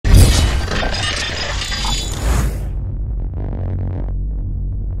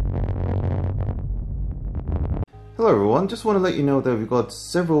Hello everyone, just want to let you know that we've got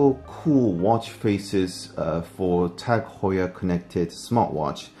several cool watch faces for Tag Heuer Connected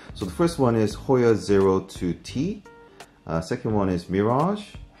smartwatch. So the first one is Heuer02T, second one is Mirage,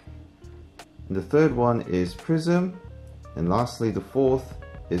 and the third one is Prism, and lastly the fourth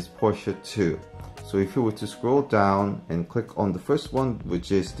is Porsche2. So if you were to scroll down and click on the first one,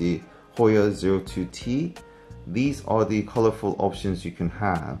 which is the Heuer02T, these are the colorful options you can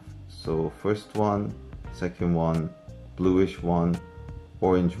have. So first one, second one, bluish one,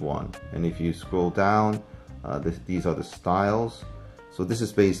 orange one, and if you scroll down, these are the styles. So this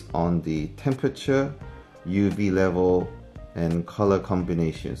is based on the temperature, UV level, and color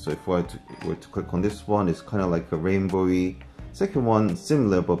combination. So if I were to click on this one, it's kind of like a rainbowy. Second one,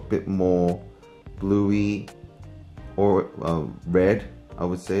 similar but a bit more bluey or red, I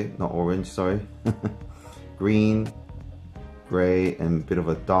would say, not orange, sorry. Green, gray, and a bit of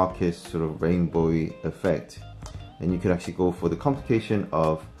a darkish sort of rainbowy effect. And you could actually go for the complication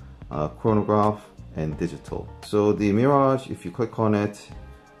of chronograph and digital. So the Mirage, if you click on it,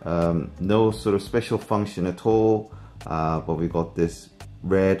 no sort of special function at all, but we got this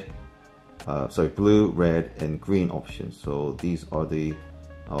blue, red, and green options. So these are the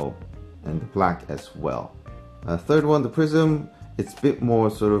and the black as well. Third one, the Prism, it's a bit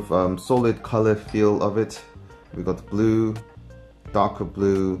more sort of solid color feel of it. We got the blue, darker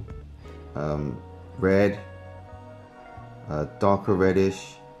blue, red, darker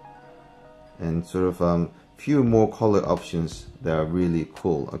reddish, and sort of few more color options that are really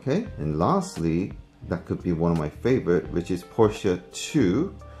cool. Okay, and lastly, that could be one of my favorite, which is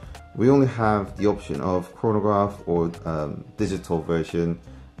Porsche2. We only have the option of chronograph or digital version,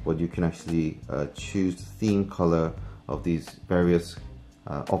 but you can actually choose the theme color of these various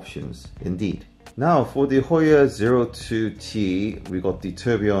options indeed. Now for the Heuer02T, we got the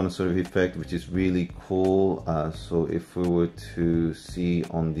tourbillon sort of effect, which is really cool. So if we were to see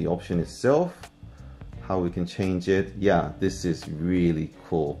on the option itself how we can change it, yeah, this is really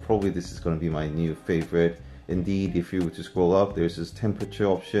cool. Probably this is going to be my new favorite. Indeed, if you were to scroll up, there's this temperature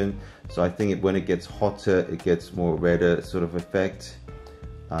option. So I think when it gets hotter, it gets more redder sort of effect.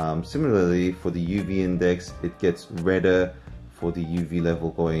 Similarly, for the UV index, it gets redder for the UV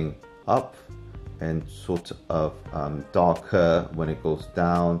level going up, and sort of darker when it goes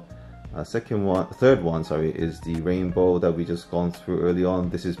down. Third one, is the rainbow that we just gone through early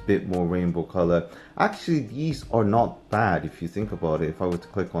on. This is a bit more rainbow color. Actually, these are not bad if you think about it. If I were to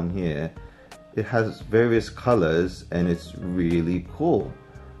click on here, it has various colors and it's really cool.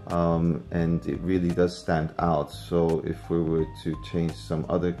 And it really does stand out. So if we were to change some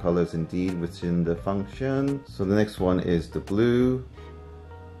other colors indeed within the function. So the next one is the blue,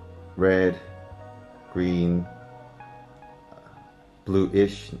 red, green,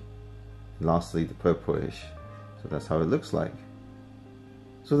 bluish, and lastly the purplish. So that's how it looks like.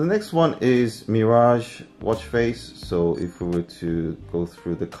 So the next one is Mirage watch face. So if we were to go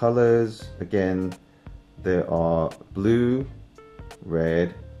through the colors, again, there are blue,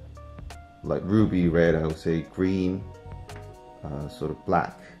 red, like ruby red, I would say, green, sort of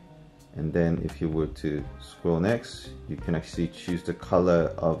black. And then if you were to scroll next, you can actually choose the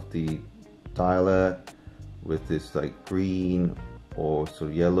color of the dialer with this like green or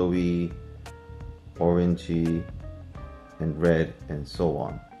sort of yellowy, orangey, and red, and so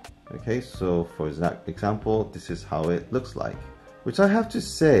on. Okay, so for example, this is how it looks like. Which I have to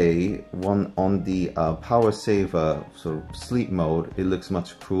say, on the power saver sort of sleep mode, it looks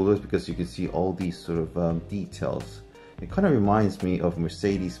much cooler because you can see all these sort of details. It kind of reminds me of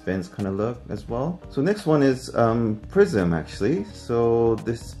Mercedes-Benz kind of look as well. So next one is Prism actually. So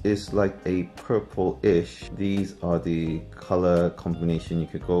this is like a purple-ish. These are the color combination you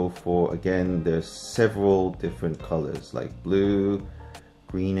could go for. Again, there's several different colors like blue,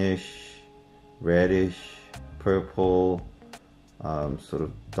 greenish, reddish, purple, sort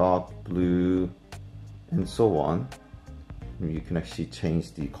of dark blue, and so on. You can actually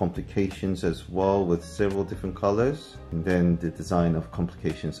change the complications as well with several different colors, and then the design of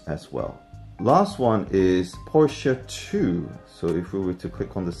complications as well. Last one is Porsche2. So if we were to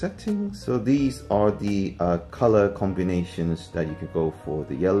click on the settings, so these are the color combinations that you could go for: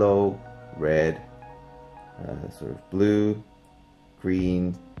 the yellow, red, sort of blue,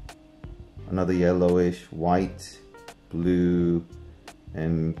 green, another yellowish, white, blue,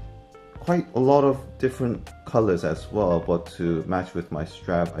 and quite a lot of different colors as well. But to match with my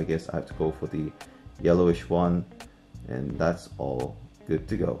strap, I guess I have to go for the yellowish one, and that's all good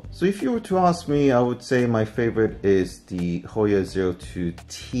to go. So if you were to ask me, I would say my favorite is the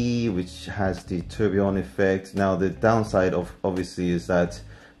Heuer02T, which has the tourbillon effect. Now the downside of obviously is that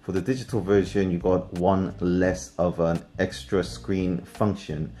For the digital version, you got one less of an extra screen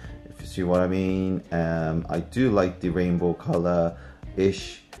function, if you see what I mean. I do like the rainbow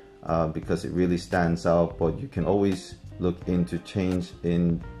color-ish because it really stands out, but you can always look into change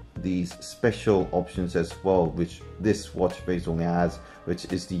in these special options as well, which this watch face only has, which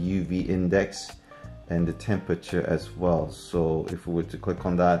is the UV index and the temperature as well. So if we were to click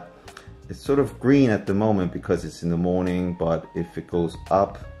on that, it's sort of green at the moment because it's in the morning, but if it goes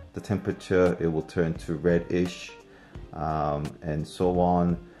up the temperature, it will turn to reddish, and so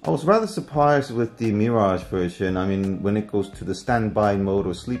on. I was rather surprised with the Mirage version. I mean, when it goes to the standby mode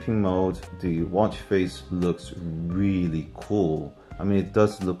or sleeping mode, the watch face looks really cool. I mean, it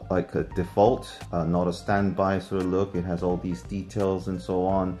does look like a default, not a standby sort of look. It has all these details and so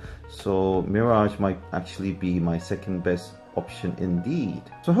on. So Mirage might actually be my second best option indeed.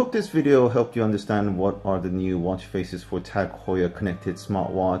 So I hope this video helped you understand what are the new watch faces for Tag Heuer Connected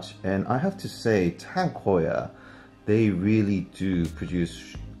smartwatch. And I have to say, Tag Heuer, they really do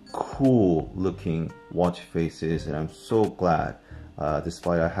produce cool looking watch faces, and I'm so glad,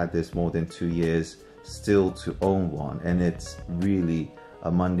 despite I had this more than 2 years, still to own one. And it's really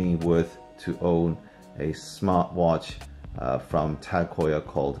a money worth to own a smartwatch from Tag Heuer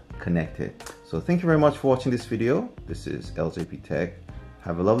called Connected. So thank you very much for watching this video. This is LJP Tech.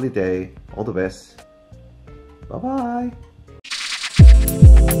 Have a lovely day. All the best. Bye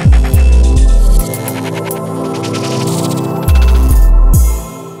bye.